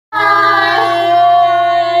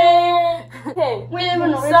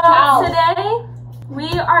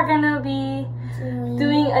are gonna be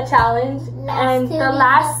doing a challenge, and the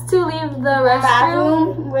last to leave the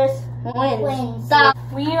restroom wins.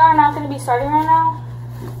 We are not gonna be starting right now.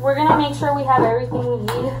 We're gonna make sure we have everything we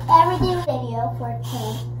need. Everything video for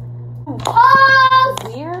 10.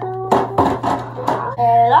 Weirdo.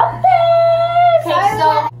 Okay, Okay, so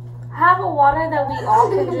I have a water that we all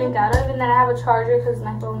can drink out of, and then I have a charger because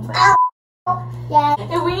my phone's like. yeah.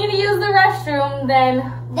 If we need to use the restroom, then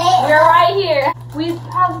we're right here. We're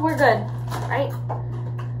good, right?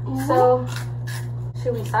 So,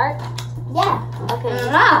 should we start? Yeah. Okay.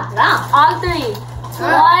 No. On 3.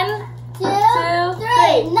 1, 2,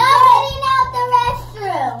 3. Not getting out the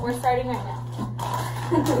restroom. We're starting right now.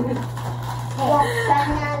 Yeah,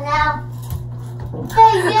 now.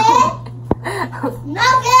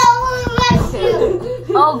 Not get out the restroom.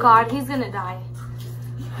 Oh God, he's gonna die.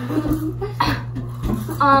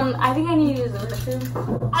 I think I need to use the restroom.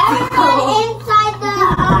 Everybody inside the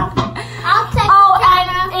I'll take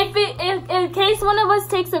In case one of us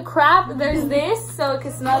takes a crap, there's this, so it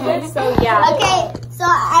can smell good. So yeah. Okay, so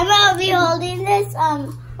I'm gonna be holding this.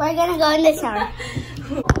 We're gonna go in the shower.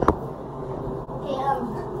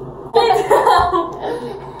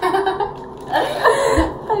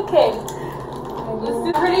 Okay.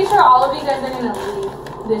 I'm pretty sure all of you guys are gonna leave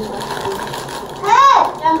this restroom. Hey,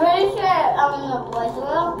 I'm pretty sure the boys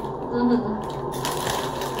will.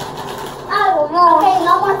 I don't know. Okay,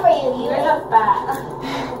 no more for you. You guys are fat.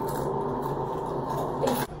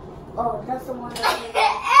 Oh, that's the one.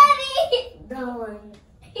 Eddie!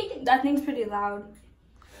 That thing's pretty loud.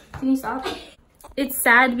 Can you stop? It's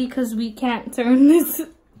sad because we can't turn this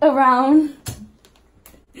around.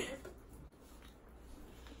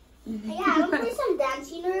 Yeah, I'm gonna play some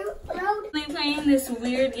dancing road. We're playing this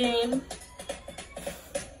weird game.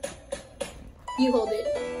 You hold it.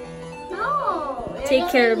 No. Take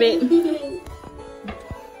care of it.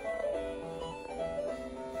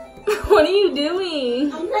 What are you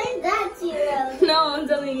doing? I'm playing dancing road. No, I'm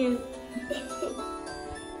telling you.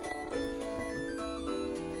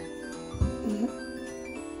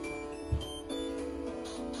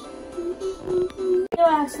 I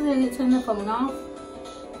accidentally turned the phone off.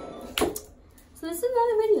 So this is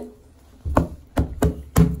another video.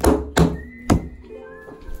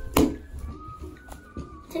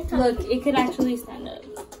 TikTok. Look, it could actually stand up.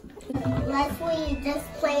 Let's we just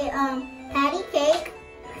play patty cake.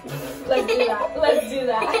 Let's do that. Let's do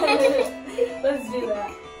that. Let's do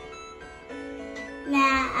that.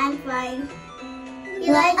 Nah, I'm fine.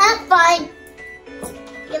 Elijah, I'm fine.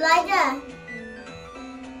 Elijah.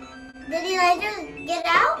 Did Elijah get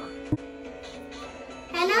out?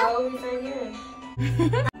 Hannah? Oh, he's right here.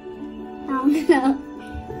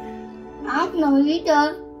 I don't know either.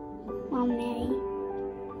 Mom, Mary.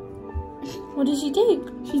 What did she take?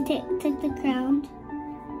 She took the crown.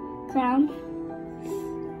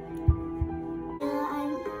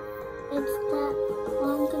 It's that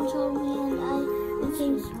mom controlled me and I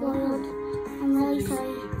became spoiled. I'm really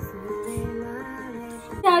sorry.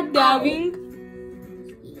 Dad dabbing.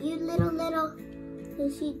 You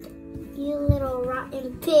little rotten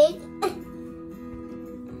pig.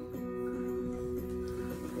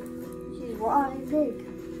 She's rotten pig.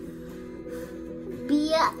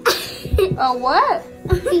 Bia. What?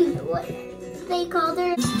 What they called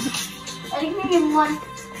her? Anything in one.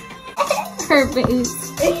 Her face.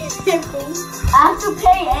 I have to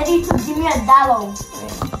pay Eddie to give me $1.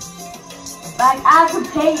 Like, I have to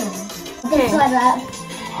pay him. Okay.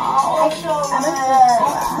 Oh,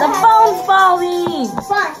 The phone's falling.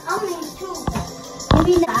 Fine, I'll make two.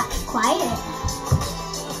 Maybe not quiet.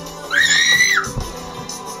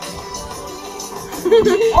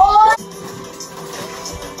 Oh!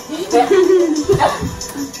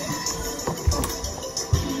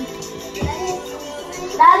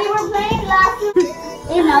 Daddy, we're playing last.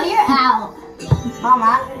 You know you're out.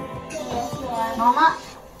 Mama. Yes, you are. Mama.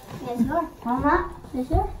 Yes, you are. Mama. Yes,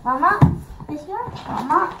 you are. Mama. Yes, you are.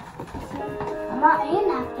 Mama. Mama, are you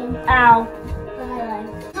napkin? Ow. For my life.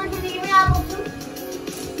 Mom, can you give me apple too?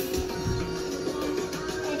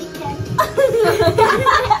 Eddie can.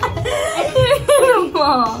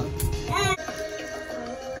 Mom.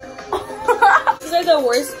 This is like the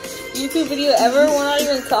worst YouTube video ever. We're not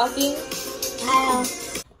even talking. I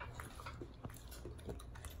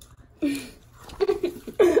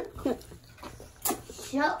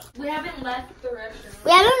know. We haven't left the restroom.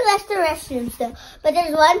 We haven't left the restrooms though, but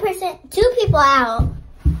there's 2 people out.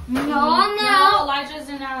 No, Elijah's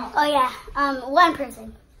in out. Oh yeah, 1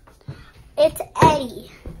 person. It's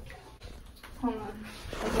Eddie. Hold on.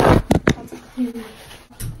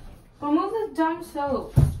 Go move the dumb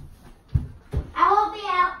soap. I won't be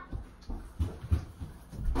out.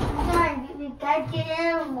 You got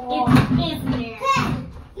your more. It's there.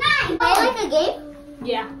 9. Play like a game?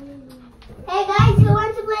 Yeah. Hey guys, who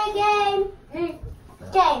wants to play a game?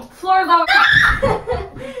 Okay. Floor's over.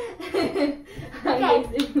 Okay.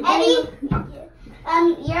 Eddie,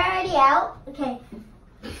 you're already out. Okay.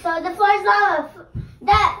 So the floor's over.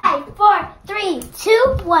 5, 4, 3,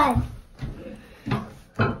 2, 1.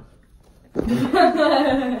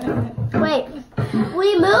 Wait. We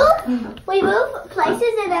move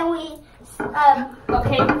places and then we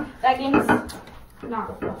Okay, that game's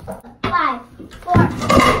not. 5, 4.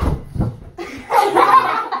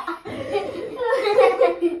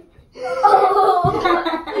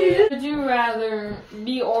 Would you rather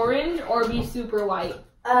be orange or be super white?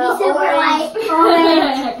 Be super white.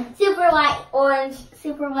 Orange. Super white. Orange.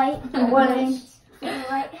 Super white. Orange. Super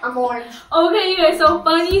white. I'm orange. Okay, you guys, so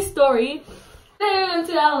funny story. Then we went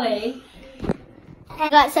to LA. I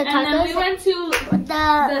got some tacos. And then we went to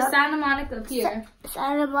the Santa Monica Pier.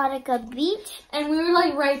 Santa Monica Beach. And we were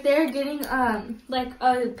like right there getting like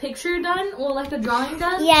a picture done, or like a drawing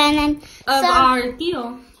done. Yeah, and then of our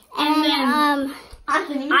Tío. And then I'm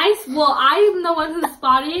the one who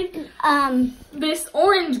spotted this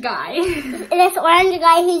orange guy. This orange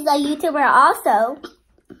guy, he's a YouTuber also.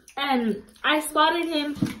 And I spotted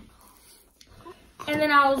him. And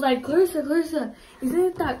then I was like, Clarissa, isn't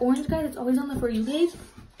it that orange guy that's always on the For You page?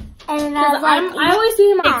 And I was like, I always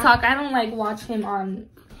see him on TikTok. I don't like watch him on.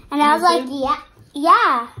 And I was like,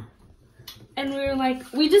 yeah. And we were like,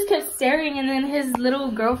 we just kept staring. And then his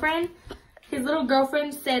little girlfriend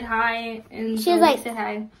said hi, and she was like, said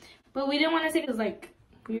hi, but we didn't want to say it was like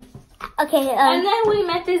weird. Okay. And then we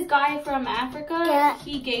met this guy from Africa. Yeah.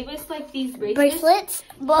 He gave us like these bracelets.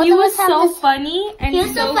 Both he of was us have so this, funny, and he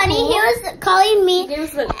was so funny. Cool. He was calling me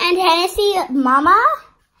and Hennessy mama,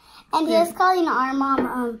 and he was calling our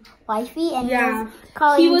mom wifey, and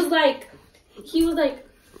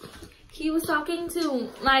he was talking to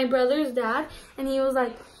my brother's dad, and he was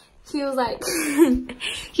like, you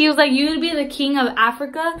would be the king of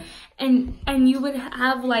Africa, and you would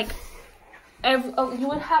have like you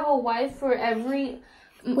would have a wife for every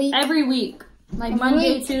week. Like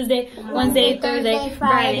Monday, Tuesday, Wednesday, Thursday,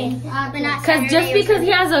 Friday. Because just because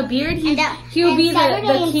he has a beard, he would be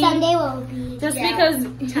the king. Sunday will be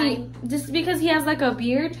Just because he has like a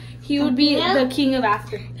beard, he would be the king of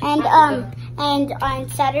Africa. And on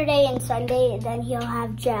Saturday and Sunday, then he'll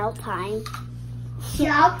have jail time.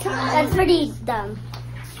 Jail time. That's pretty dumb.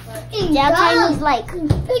 Jail time is like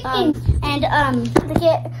look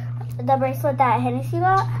at the bracelet that Hennessy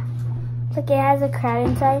got. Look, it has a crab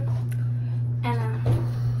inside.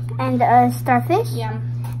 And a starfish. Yeah.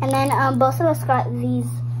 And then both of us got these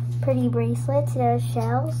pretty bracelets. They're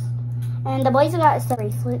shells. And the boys got some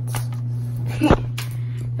bracelets.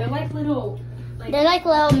 They're like little. They're like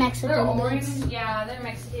little Mexican. They're orange. Yeah, they're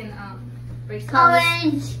Mexican bracelets.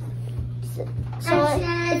 Orange. So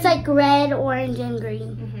it's like red, orange, and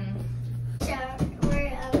green. I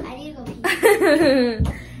need to go pee.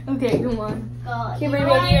 Okay, come on. Go. Okay, baby,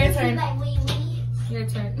 your turn. Your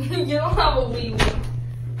turn. You don't have a wee wee.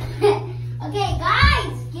 Okay,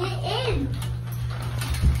 guys, get in.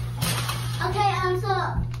 Okay, Hennessy.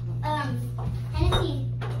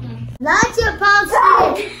 Not your pump.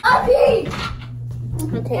 Okay.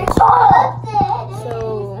 Okay. So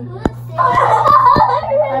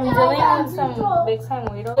I'm doing on some big time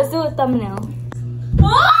weight. Let's do a thumbnail.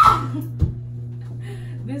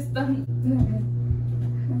 This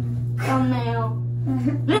thumbnail.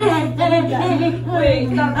 Wait,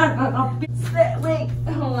 stop. Wait,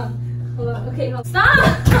 hold on. Okay, stop.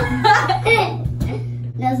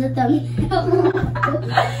 That's a thumbnail.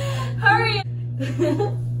 Hurry.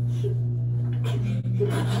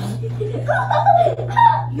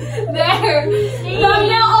 There.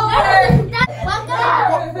 Thumbnail over.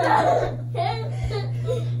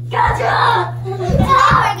 Gotcha. Today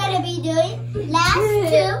we're gonna be doing last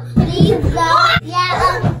two leaves vlog. Yeah.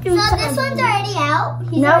 So this one's already out.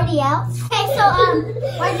 He's already out. Okay. So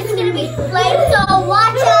we're just gonna be playing. So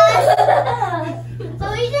watch us. So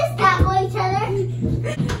we just tackle each other.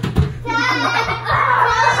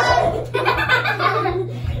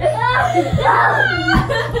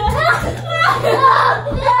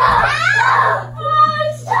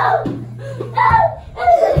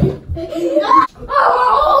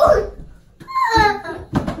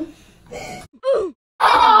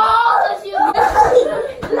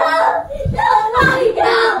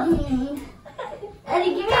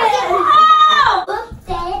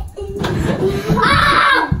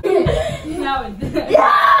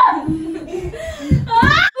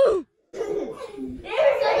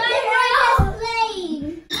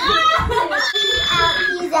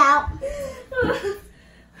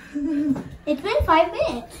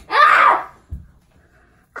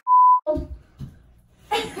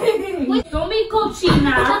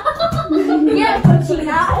 cochina. Yeah,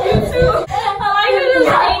 cochina. You too. I like her to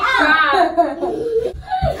say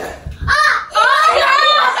crap.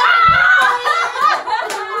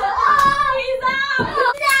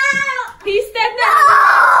 He stepped out.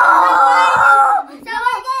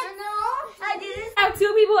 Have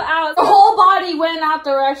two people out. The whole body went out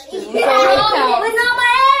the restroom. So it counts.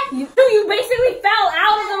 You basically fell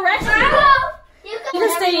out of the restroom. You can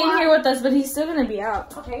stay in here with us, but he's still gonna be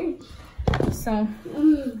out. Okay. So.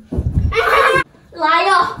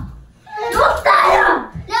 Liar. No,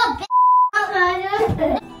 liar.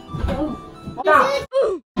 No,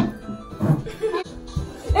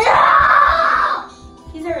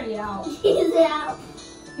 He's already out. He's out.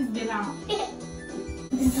 He's been out.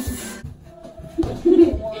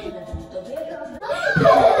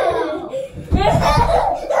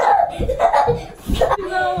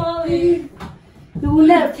 You will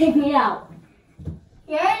never take me out.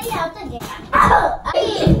 You're already out the game.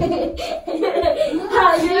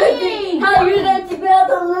 How you let me out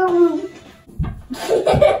the room?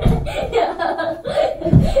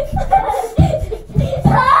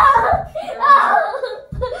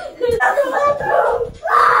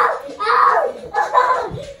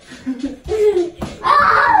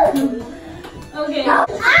 Okay.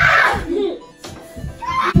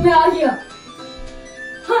 Now here.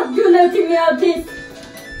 You let me out this.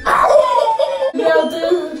 Now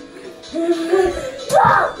this.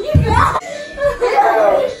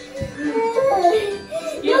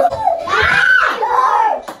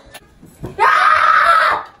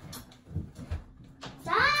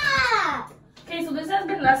 Okay, so this has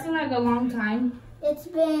been lasting like a long time. It's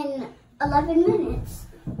been 11 minutes.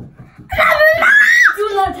 Do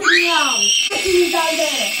not take me out.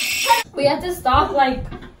 We had to stop like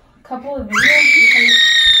a couple of videos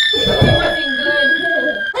because it wasn't good.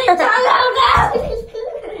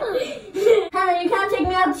 Hannah, you can't take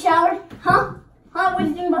me out of the shower? Huh? What do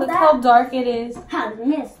you think about Look that? how dark it is. How's it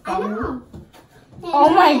miss? I know. Oh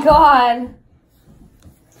my god.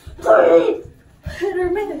 Hit or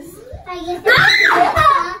miss. I guess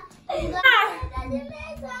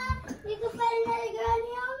you can find another girl and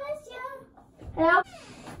you'll miss you.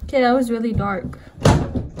 Okay, that was really dark.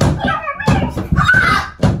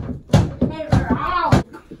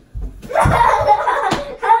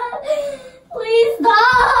 Please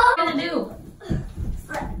stop. What are you gonna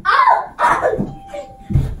do?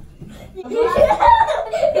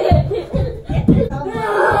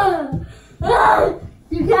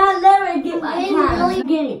 You can't let her get my It's hand. really-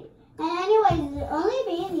 Get it. And anyways, only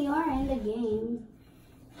me and you are in the game.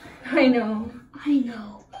 I know. I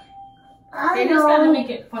know. They just gotta make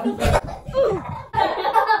it fun.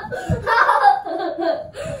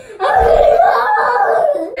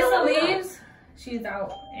 Krista leaves, she's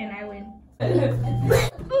out, and I win.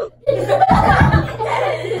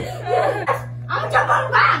 I'm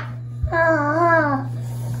coming back.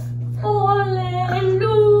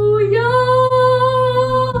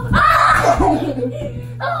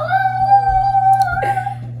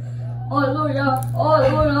 Hallelujah.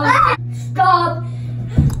 Hallelujah. Stop.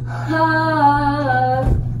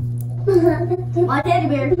 My teddy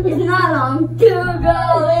bear is not on to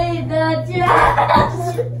go in the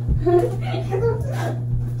trash.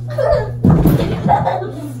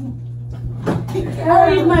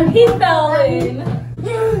 He fell in.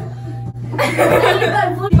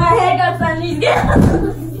 My head got funny.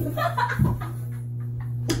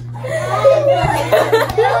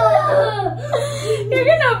 You're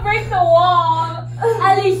gonna break the wall.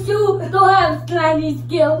 At least you don't have slimy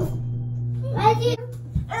skills.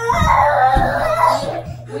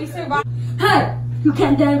 We survived. Hey, you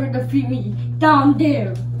can never defeat me down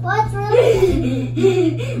there. What's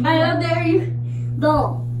really? I don't dare you.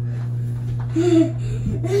 Don't.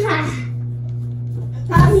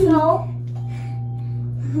 I know.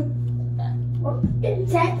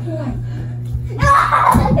 Checkpoint.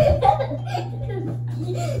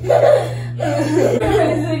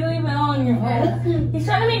 Basically fell on your head. He's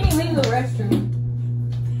trying to make me leave the restroom.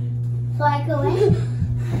 So I could win?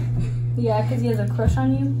 Yeah, because he has a crush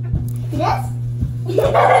on you. Yes? He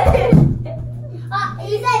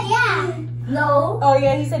said yeah. No. Oh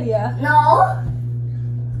yeah, he said yeah. No.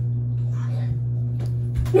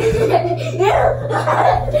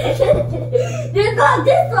 There's not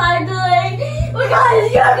this line doing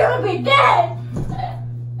because you're gonna be dead.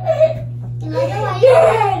 Why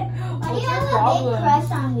do you have a problem? big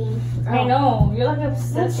crush on me? I know, you're like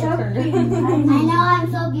obsessed with her. I know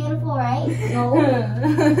I'm so beautiful, right? No.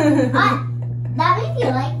 That makes you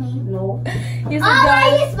like me. No. He's Oh, a why are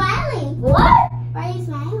guy. you smiling? What? Why are you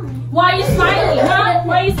smiling? Why are you smiling, huh?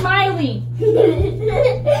 Why are you smiling?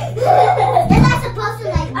 Because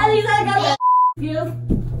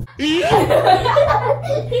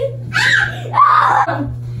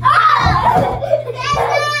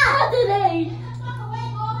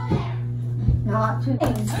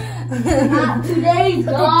days,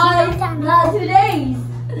 guys. Not 2 days.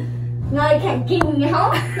 No, you can't give me,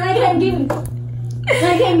 huh? No, you can't give me. No, you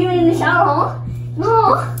can't give me in the shower, huh?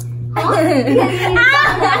 No. Huh? You can't give me in the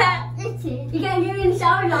shower. You can't give me in the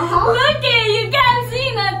shower, no, huh? Look it, you can't see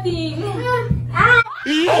nothing.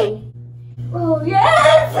 Oh,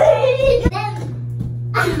 yes.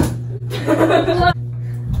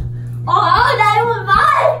 Oh, that was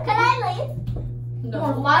mine. Can I leave? No.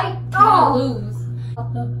 White? You'll lose.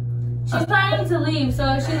 She's planning to leave, so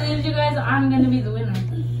if she leaves you guys, I'm gonna be the winner.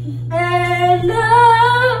 And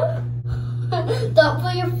don't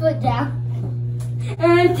put your foot down.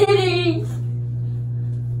 And titties.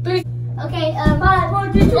 3. Okay, 5,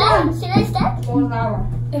 4, 3, 2, 1. Should I step? If you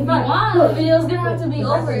want, the video's gonna have to be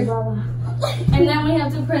over. And then we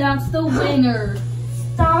have to pronounce the winner.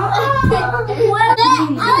 Stop. I'll do it.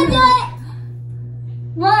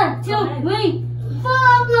 1, 2, 3.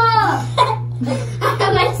 Baba.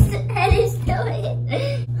 My head is still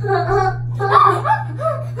in.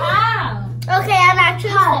 Ah! Okay, I'm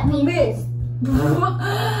actually stepping.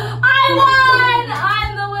 I won!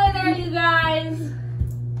 I'm the winner, you guys.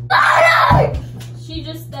 She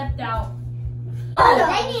just stepped out.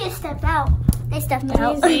 They need to step out. They stepped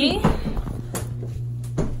out. See?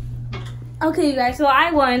 Okay, you guys, so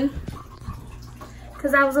I won.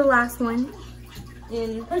 Because I was the last one.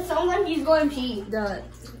 But someone he's going to pee.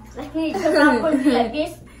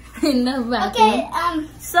 In the bathroom. Okay,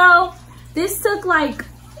 So, this took like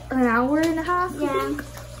an hour and a half. yeah.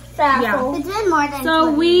 Yeah. It's been more than So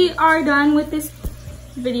 20. we are done with this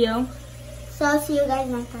video. So see you guys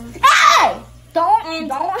next time. Hey! Don't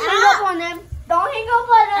hang up on them. Don't hang up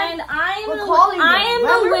on them. And I am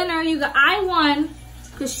Remember? the winner. You guys, I won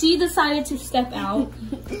because she decided to step out.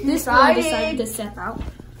 This one decided to step out.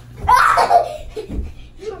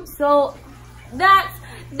 So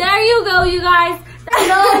there you go, you guys.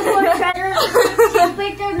 Nose for treasure. You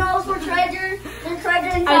pick their nose for treasure. The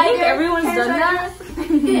treasure inside I think there. everyone's done that.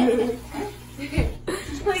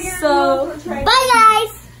 So Bye,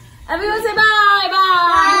 guys. everyone say bye,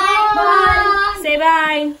 bye. Bye. Say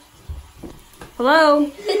bye. Hello,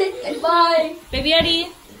 Bye. baby Eddie.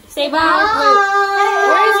 Say bye.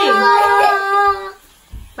 Where is he?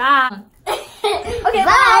 Bye. Okay,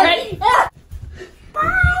 bye. Ready? Bye.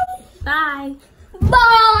 Bye.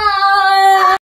 Bye.